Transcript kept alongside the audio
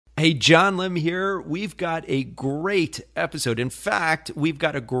Hey, John Lim here. We've got a great episode. In fact, we've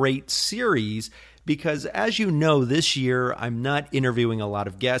got a great series because, as you know, this year I'm not interviewing a lot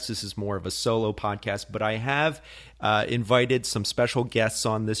of guests. This is more of a solo podcast, but I have invited some special guests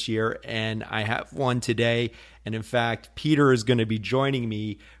on this year, and I have one today. And in fact, Peter is going to be joining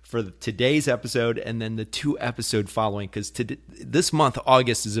me for today's episode and then the 2 episode following, because this month,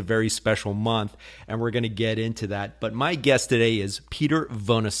 August, is a very special month, and we're going to get into that. But my guest today is Peter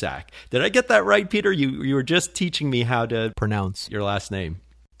Vonosak. Did I get that right, Peter? You were just teaching me how to pronounce your last name.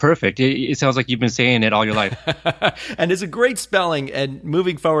 Perfect. It sounds like you've been saying it all your life. And it's a great spelling. And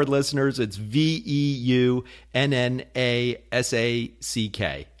moving forward, listeners, it's Veunnasak.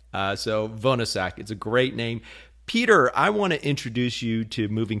 So Vonosak. It's a great name. Peter, I want to introduce you to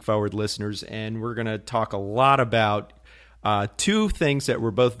moving forward listeners, and we're going to talk a lot about 2 things that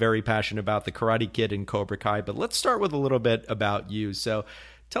we're both very passionate about, the Karate Kid and Cobra Kai. But let's start with a little bit about you. So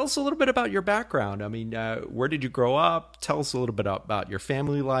tell us a little bit about your background. I mean, where did you grow up? Tell us a little bit about your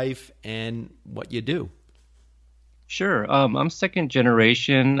family life and what you do. Sure. I'm second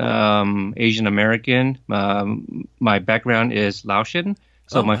generation Asian American. My background is Laotian.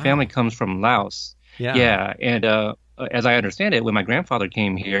 So my family comes from Laos. Yeah. And as I understand it, when my grandfather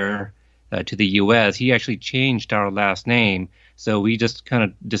came here to the U.S., he actually changed our last name. So we just kind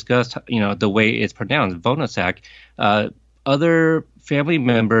of discussed, the way it's pronounced, Vonosak. Other family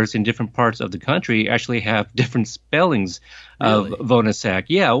members in different parts of the country actually have different spellings of Vonosak.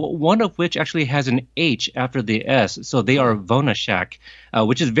 Yeah, one of which actually has an H after the S. So they are Vonashak,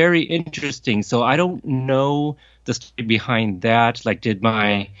 which is very interesting. So I don't know the story behind that. Like, did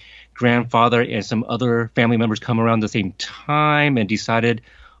my grandfather and some other family members come around the same time and decided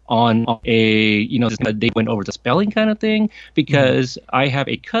on they went over the spelling kind of thing? Because I have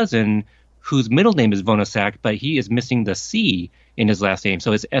a cousin whose middle name is Vonosak, but he is missing the C in his last name.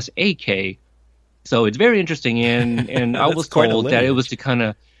 So it's S-A-K. So it's very interesting. And I was told that it was to kind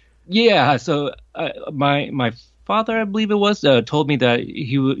of, So my father, I believe it was, told me that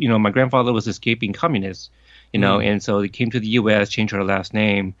my grandfather was escaping communists, and so he came to the U.S., changed her last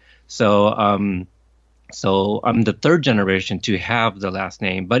name. So I'm the 3rd generation to have the last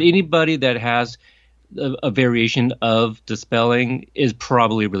name. But anybody that has a variation of the spelling is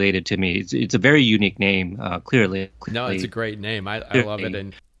probably related to me. It's a very unique name, clearly. No, it's a great name. I love it.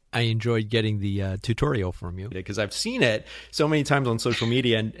 And I enjoyed getting the tutorial from you because I've seen it so many times on social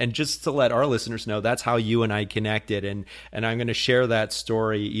media. And just to let our listeners know, that's how you and I connected. And I'm going to share that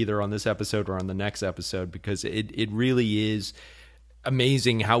story either on this episode or on the next episode, because it really is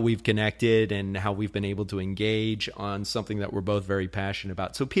amazing how we've connected and how we've been able to engage on something that we're both very passionate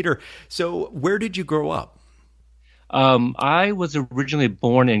about. So Peter, where did you grow up? I was originally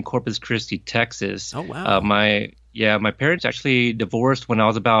born in Corpus Christi, Texas. Oh, wow. My parents actually divorced when I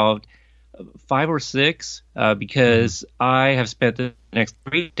was about 5 or 6 because I have spent the next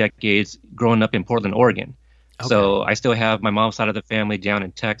 3 decades growing up in Portland, Oregon. Okay. So I still have my mom's side of the family down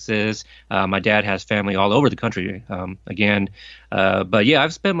in Texas. My dad has family all over the country again. But yeah,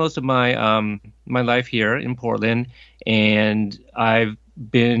 I've spent most of my my life here in Portland, and I'd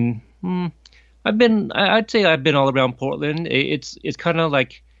say I've been all around Portland. It's kind of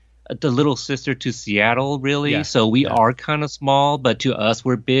like the little sister to Seattle, really. Yeah. So we are kind of small, but to us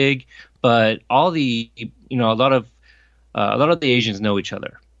we're big. But all the a lot of the Asians know each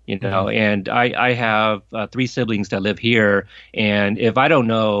other. And I have 3 siblings that live here, and if I don't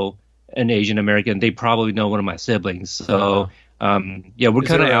know an Asian American, they probably know one of my siblings. So we're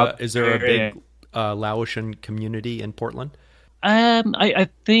kind of out. Is there a big Laotian community in Portland? I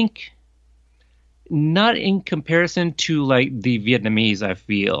think not in comparison to like the Vietnamese. I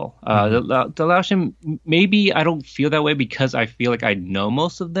feel the Laotian, maybe I don't feel that way because I feel like I know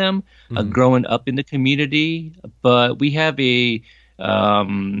most of them growing up in the community, but we have a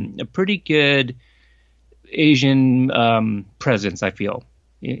pretty good Asian presence, I feel,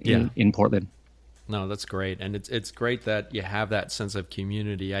 in Portland. No, that's great. And it's great that you have that sense of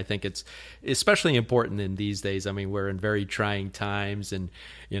community. I think it's especially important in these days. I mean, we're in very trying times, and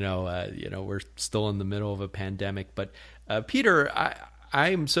we're still in the middle of a pandemic. But Peter,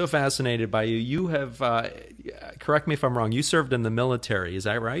 I'm so fascinated by you. You have, correct me if I'm wrong, you served in the military. Is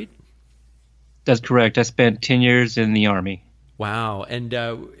that right? That's correct. I spent 10 years in the Army. Wow. And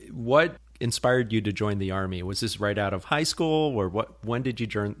what inspired you to join the Army? Was this right out of high school, or when did you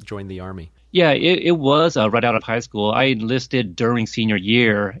join the Army? Yeah, it was right out of high school. I enlisted during senior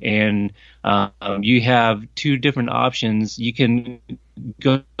year, and you have 2 different options. You can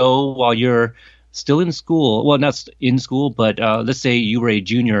go while you're still in school. Well, not in school, but let's say you were a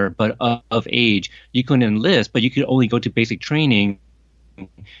junior but of age. You couldn't enlist, but you could only go to basic training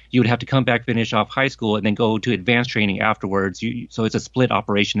you would have to come back, finish off high school, and then go to advanced training afterwards. So it's a split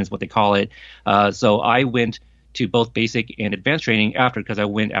operation is what they call it. So I went to both basic and advanced training because I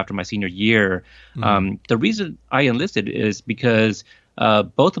went after my senior year. The reason I enlisted is because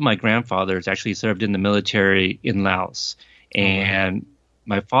both of my grandfathers actually served in the military in Laos. And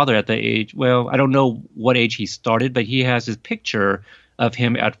my father at the age, well, I don't know what age he started, but he has his picture of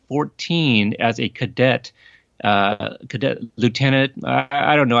him at 14 as a cadet lieutenant.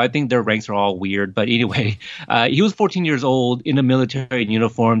 I don't know. I think their ranks are all weird. But anyway, he was 14 years old in a military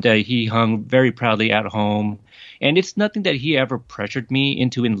uniform that he hung very proudly at home. And it's nothing that he ever pressured me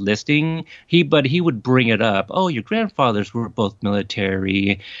into enlisting. But he would bring it up. Oh, your grandfathers were both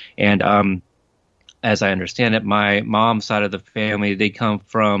military. And as I understand it, my mom's side of the family, they come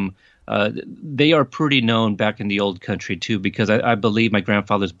from they are pretty known back in the old country, too, because I believe my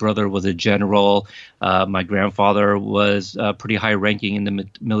grandfather's brother was a general. My grandfather was pretty high ranking in the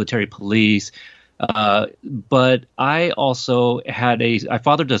military police. But I also I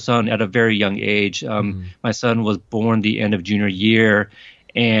fathered a son at a very young age. My son was born the end of junior year.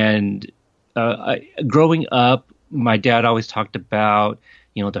 And growing up, my dad always talked about,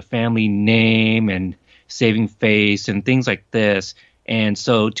 the family name and saving face and things like this. And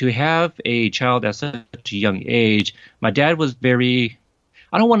so to have a child at such a young age, my dad was very,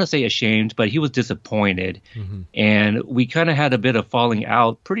 I don't want to say ashamed, but he was disappointed. And we kind of had a bit of falling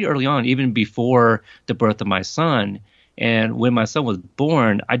out pretty early on, even before the birth of my son. And when my son was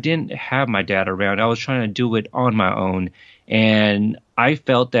born, I didn't have my dad around. I was trying to do it on my own. And I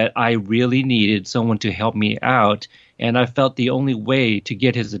felt that I really needed someone to help me out. And I felt the only way to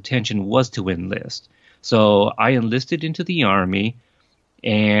get his attention was to enlist. So I enlisted into the Army.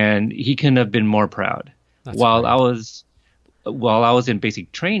 And he couldn't have been more proud. While I was in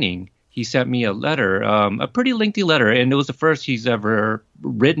basic training, he sent me a letter, a pretty lengthy letter, and it was the first he's ever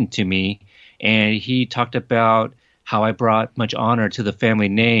written to me. And he talked about how I brought much honor to the family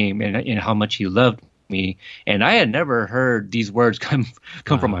name and how much he loved me. And I had never heard these words come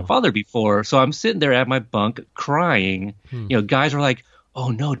from my father before. So I'm sitting there at my bunk crying. Guys were like, "Oh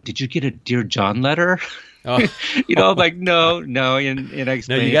no, did you get a Dear John letter?" I'm like, no. And I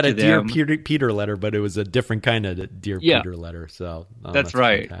explained no, you got a Dear Peter letter, but it was a different kind of Dear Peter letter. So that's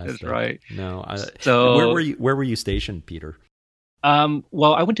right. Fantastic. That's right. No, so where were you stationed, Peter?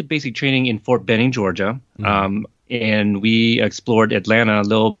 Well, I went to basic training in Fort Benning, Georgia, and we explored Atlanta a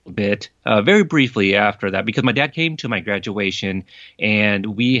little bit, very briefly after that, because my dad came to my graduation,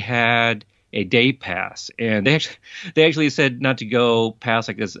 and we had a day pass, and they actually said not to go past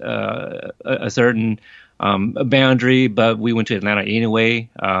like this a certain boundary, but we went to Atlanta anyway.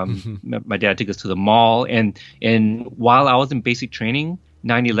 My dad took us to the mall, and while I was in basic training,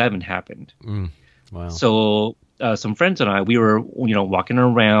 9/11 happened. Wow! So some friends and I, we were walking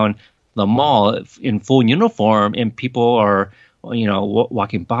around the mall in full uniform, and people are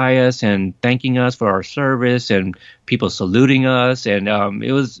walking by us and thanking us for our service, and people saluting us, and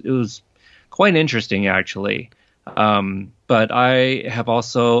it was quite interesting, actually. But I have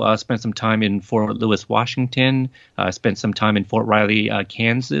also spent some time in Fort Lewis, Washington, spent some time in Fort Riley,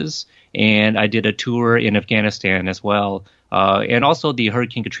 Kansas, and I did a tour in Afghanistan as well. And also the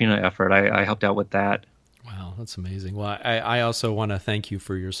Hurricane Katrina effort, I helped out with that. Wow, that's amazing. Well, I also want to thank you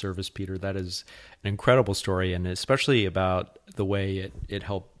for your service, Peter. That is an incredible story, and especially about the way it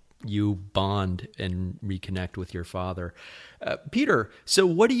helped you bond and reconnect with your father. Peter, so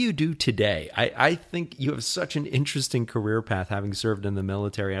what do you do today? I think you have such an interesting career path, having served in the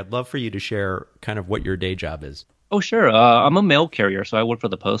military. I'd love for you to share kind of what your day job is. Oh, sure. I'm a mail carrier, so I work for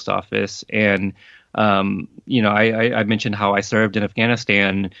the post office. And, I mentioned how I served in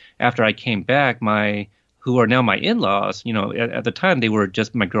Afghanistan. After I came back, who are now my in-laws, at the time they were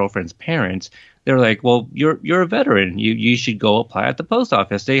just my girlfriend's parents. They were like, "Well, you're a veteran. You should go apply at the post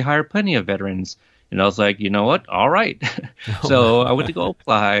office. They hire plenty of veterans." And I was like, "You know what? All right." So I went to go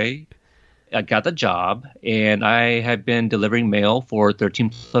apply. I got the job, and I have been delivering mail for 13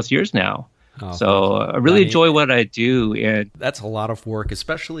 plus years now. So I really enjoy what I do. And that's a lot of work,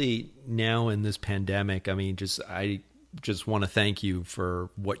 especially now in this pandemic. I mean, I just want to thank you for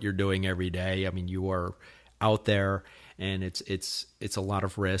what you're doing every day. I mean, you are out there, and it's a lot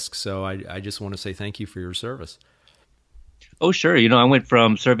of risk. So I just want to say thank you for your service. Oh, sure. I went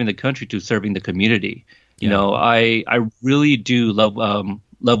from serving the country to serving the community. I really do love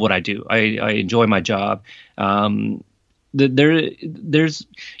what I do. I enjoy my job. there's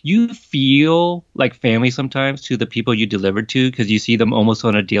you feel like family sometimes to the people you deliver to because you see them almost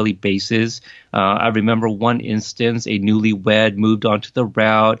on a daily basis. I remember one instance, a newlywed moved onto the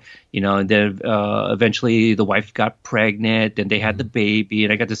route, and then eventually the wife got pregnant and they had the baby,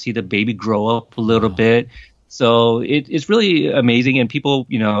 and I got to see the baby grow up a little bit. So it's really amazing. And people,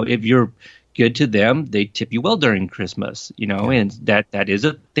 if you're good to them, they tip you well during Christmas, and that is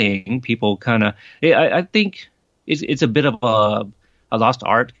a thing. People kind of, I think it's a bit of a lost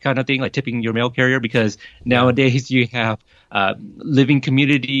art kind of thing, like tipping your mail carrier, because nowadays you have living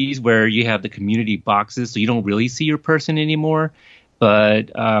communities where you have the community boxes, so you don't really see your person anymore.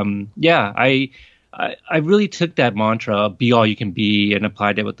 But I really took that mantra, be all you can be, and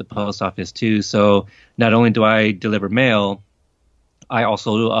applied it with the post office too. So not only do I deliver mail, I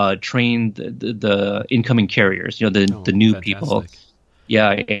also train the incoming carriers, the new fantastic. People.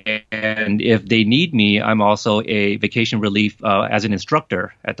 Yeah, and if they need me, I'm also a vacation relief as an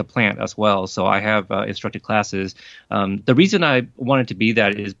instructor at the plant as well. So I have instructed classes. The reason I wanted to be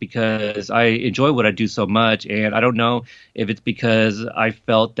that is because I enjoy what I do so much, and I don't know if it's because I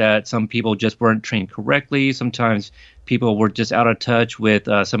felt that some people just weren't trained correctly. Sometimes people were just out of touch with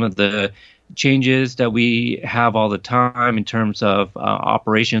some of the changes that we have all the time in terms of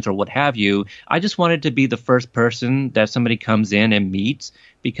operations or what have you. I just wanted to be the first person that somebody comes in and meets,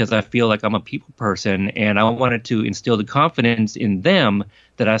 because I feel like I'm a people person, and I wanted to instill the confidence in them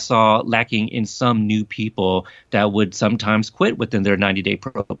that I saw lacking in some new people that would sometimes quit within their 90-day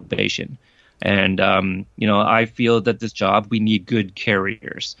probation. And, I feel that this job, we need good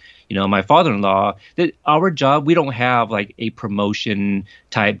carriers. My father-in-law, our job, we don't have like a promotion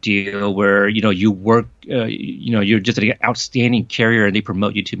type deal where, you work, you're just an outstanding carrier and they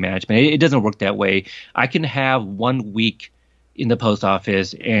promote you to management. It doesn't work that way. I can have 1 week in the post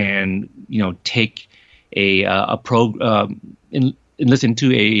office and, take a and listen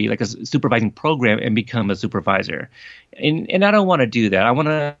to a supervising program and become a supervisor. And I don't want to do that. I want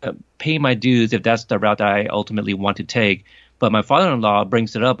to pay my dues if that's the route that I ultimately want to take. But my father-in-law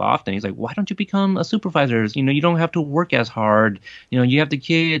brings it up often. He's like, why don't you become a supervisor? You don't have to work as hard. You have the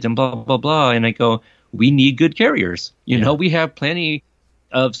kids and blah, blah, blah. And I go, we need good carriers. We have plenty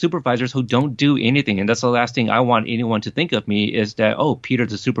of supervisors who don't do anything. And that's the last thing I want anyone to think of me is that, oh,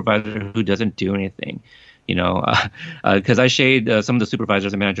 Peter's a supervisor who doesn't do anything. Because I shade some of the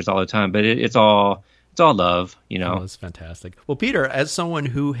supervisors and managers all the time, but it's all love, Oh, that's fantastic. Well, Peter, as someone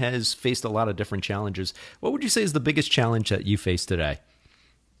who has faced a lot of different challenges, what would you say is the biggest challenge that you face today?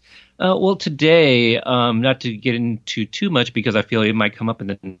 Well, today, not to get into too much because I feel it might come up in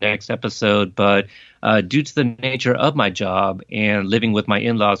the next episode, but due to the nature of my job and living with my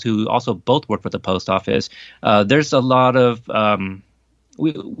in-laws who also both work for the post office, there's a lot of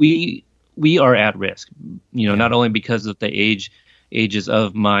we are at risk, not only because of the ages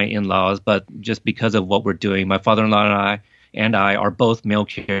of my in-laws, but just because of what we're doing. My father-in-law and I are both mail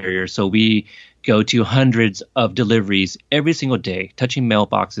carriers, so we go to hundreds of deliveries every single day, touching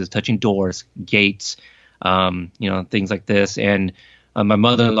mailboxes, touching doors, gates, things like this. And my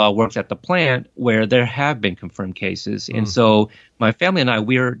mother-in-law works at the plant where there have been confirmed cases. And so my family and I,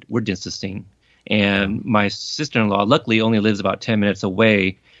 we're distancing. And my sister-in-law, luckily, only lives about 10 minutes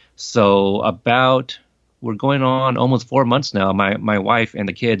away. So we're going on almost 4 months now. My wife and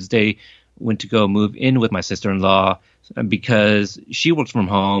the kids, they went to go move in with my sister-in-law because she works from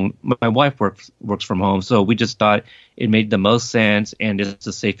home. My wife works from home. So we just thought it made the most sense and it's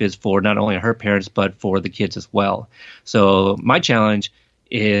the safest for not only her parents, but for the kids as well. So my challenge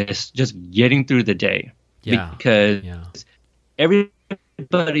is just getting through the day because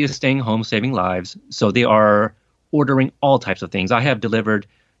everybody is staying home, saving lives. So they are ordering all types of things. I have delivered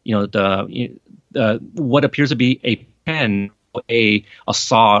what appears to be a pen, a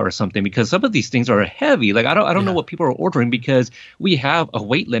saw or something, because some of these things are heavy. Like I don't know what people are ordering because we have a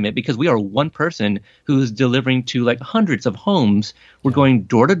weight limit because we are one person who's delivering to like hundreds of homes. We're going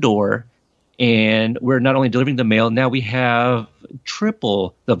door to door, and we're not only delivering the mail. Now we have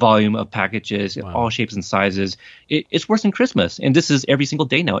triple the volume of packages in all shapes and sizes. It's worse than Christmas, and this is every single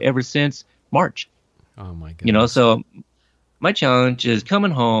day now, ever since March. Oh my goodness. So my challenge is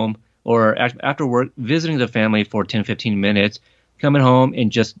coming home or after work, visiting the family for 10, 15 minutes, coming home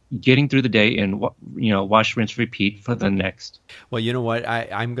and just getting through the day and, wash, rinse, repeat for the next. Well, you know what?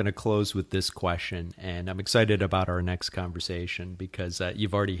 I'm going to close with this question, and I'm excited about our next conversation because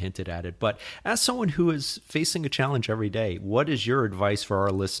you've already hinted at it. But as someone who is facing a challenge every day, what is your advice for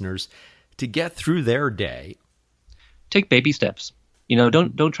our listeners to get through their day? Take baby steps.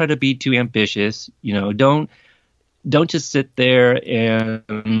 Don't try to be too ambitious. Don't just sit there and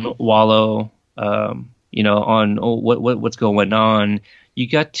wallow on what's going on. You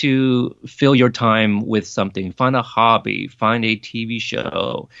got to fill your time with something. Find a hobby, find a TV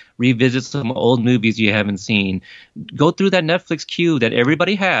show, revisit some old movies you haven't seen. Go through that Netflix queue that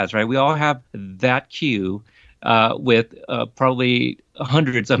everybody has, right? We all have that queue with probably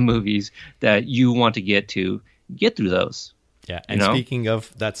hundreds of movies that you want to get to. Get through those. Yeah, and speaking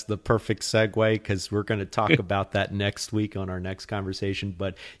of, that's the perfect segue, because we're going to talk about that next week on our next conversation.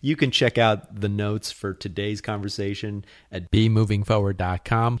 But you can check out the notes for today's conversation at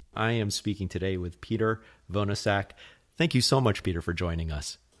bemovingforward.com. I am speaking today with Peter Vohnasak. Thank you so much, Peter, for joining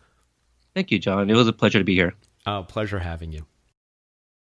us. Thank you, John. It was a pleasure to be here. Oh, pleasure having you.